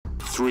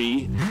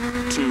3,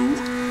 2,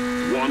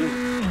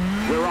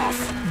 1. We're off.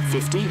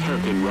 50,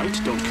 hairpin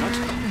right, don't cut.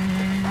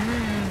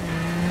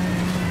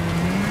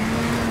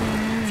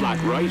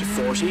 Flat right,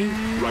 40.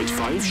 Right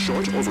 5,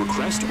 short, over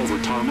crest, over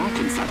tarmac,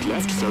 and flat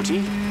left,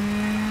 30.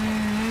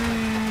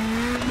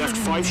 Left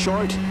 5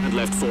 short, and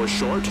left 4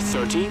 short,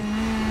 30.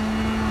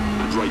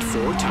 And right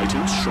 4,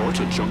 tightens, short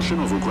at junction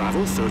over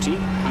gravel, 30.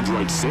 And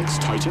right 6,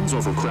 tightens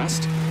over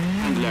crest.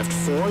 And left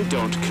 4,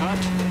 don't cut.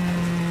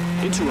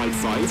 Into right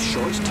 5,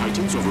 short,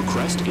 tightens over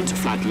crest. Into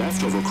flat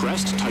left over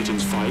crest,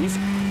 tightens 5.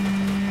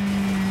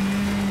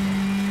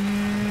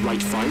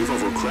 Right 5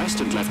 over crest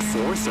and left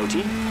 4,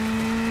 30.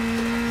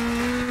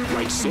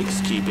 Right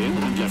 6, keep in,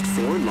 and left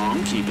 4,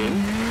 long, keep in.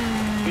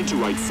 Into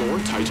right 4,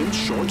 tightens,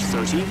 short,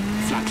 30.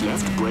 Flat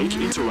left, brake,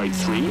 into right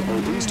 3,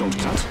 opens, don't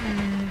cut.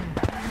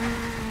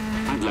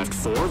 And left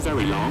 4,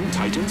 very long,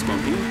 tightens,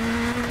 bumpy.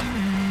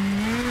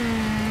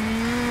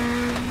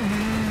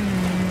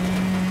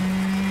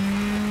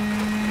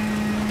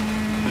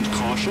 And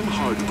caution,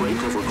 hard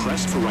brake over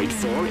crest for right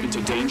 4,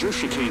 into danger,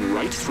 chicane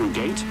right through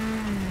gate.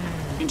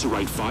 Into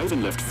right 5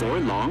 and left 4,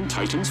 long,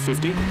 tightens,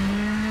 50.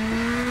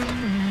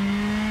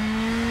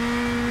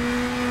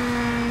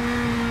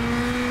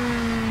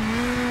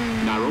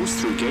 Narrows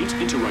through gate,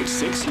 into right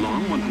 6,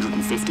 long,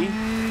 150.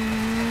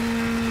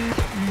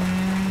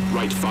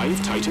 Right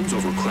 5, tightens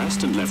over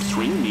crest and left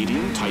 3,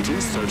 medium,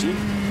 tightens, 30.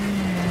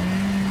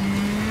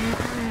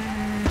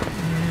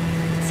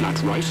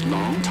 Flat right,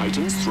 long,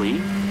 tightens,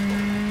 3.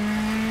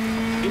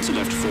 Into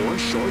left 4,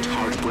 short,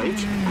 hard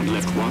brake, and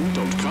left 1,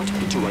 don't cut,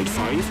 into right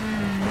 5.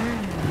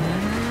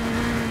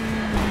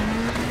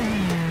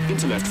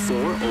 Into left 4,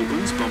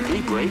 opens,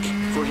 bumpy, brake,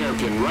 for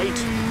hairpin right.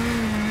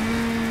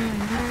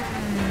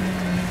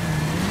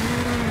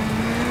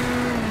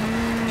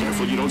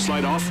 Careful you don't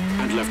slide off.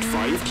 And left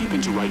 5, keep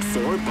into right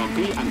 4,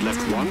 bumpy, and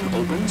left 1,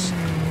 opens.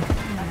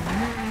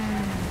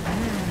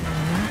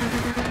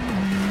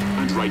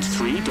 And right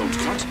 3, don't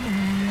cut.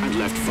 And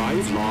left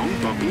 5, long,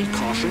 bumpy,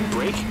 caution,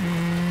 brake.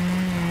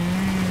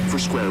 For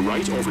square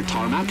right over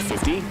tarmac,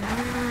 50.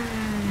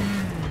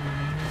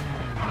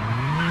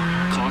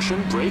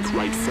 Caution, brake,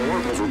 right 4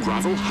 over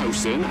gravel,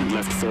 house in, and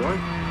left 4.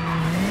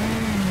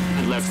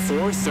 And left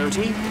 4,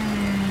 30.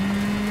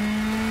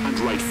 And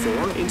right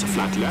 4 into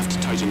flat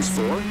left, tightens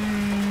 4.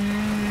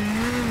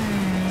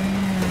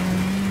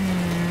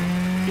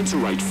 Into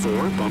right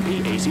 4,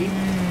 bumpy, 80.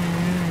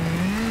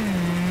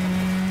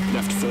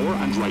 Left 4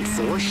 and right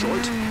 4,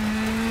 short.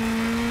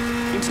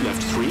 Into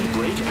left 3,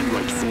 brake, and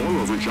right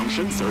 4 over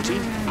junction, 30.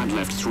 And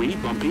left 3,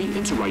 bumpy,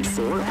 into right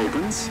 4,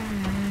 opens.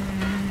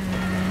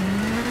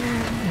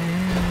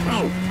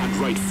 And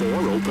right 4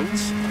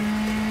 opens.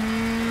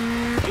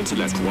 Into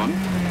left 1.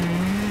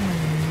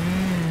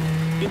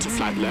 Into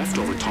flat left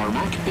over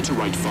tarmac. Into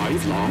right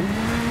 5, long.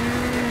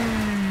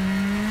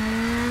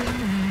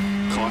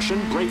 Caution,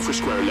 brake for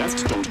square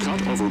left, don't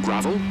cut, over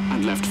gravel.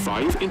 And left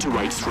 5, into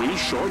right 3,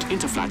 short,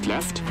 into flat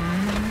left.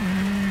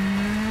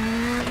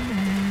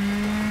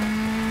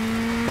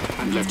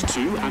 And left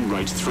 2 and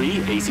right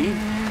 3, 80.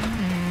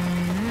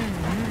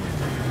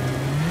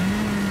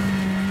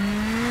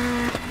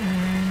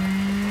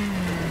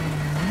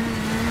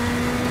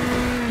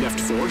 Left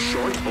 4,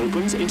 short,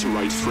 opens, into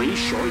right 3,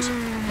 short.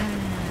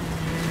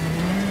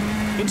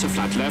 Into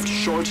flat left,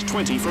 short,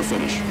 20 for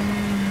finish.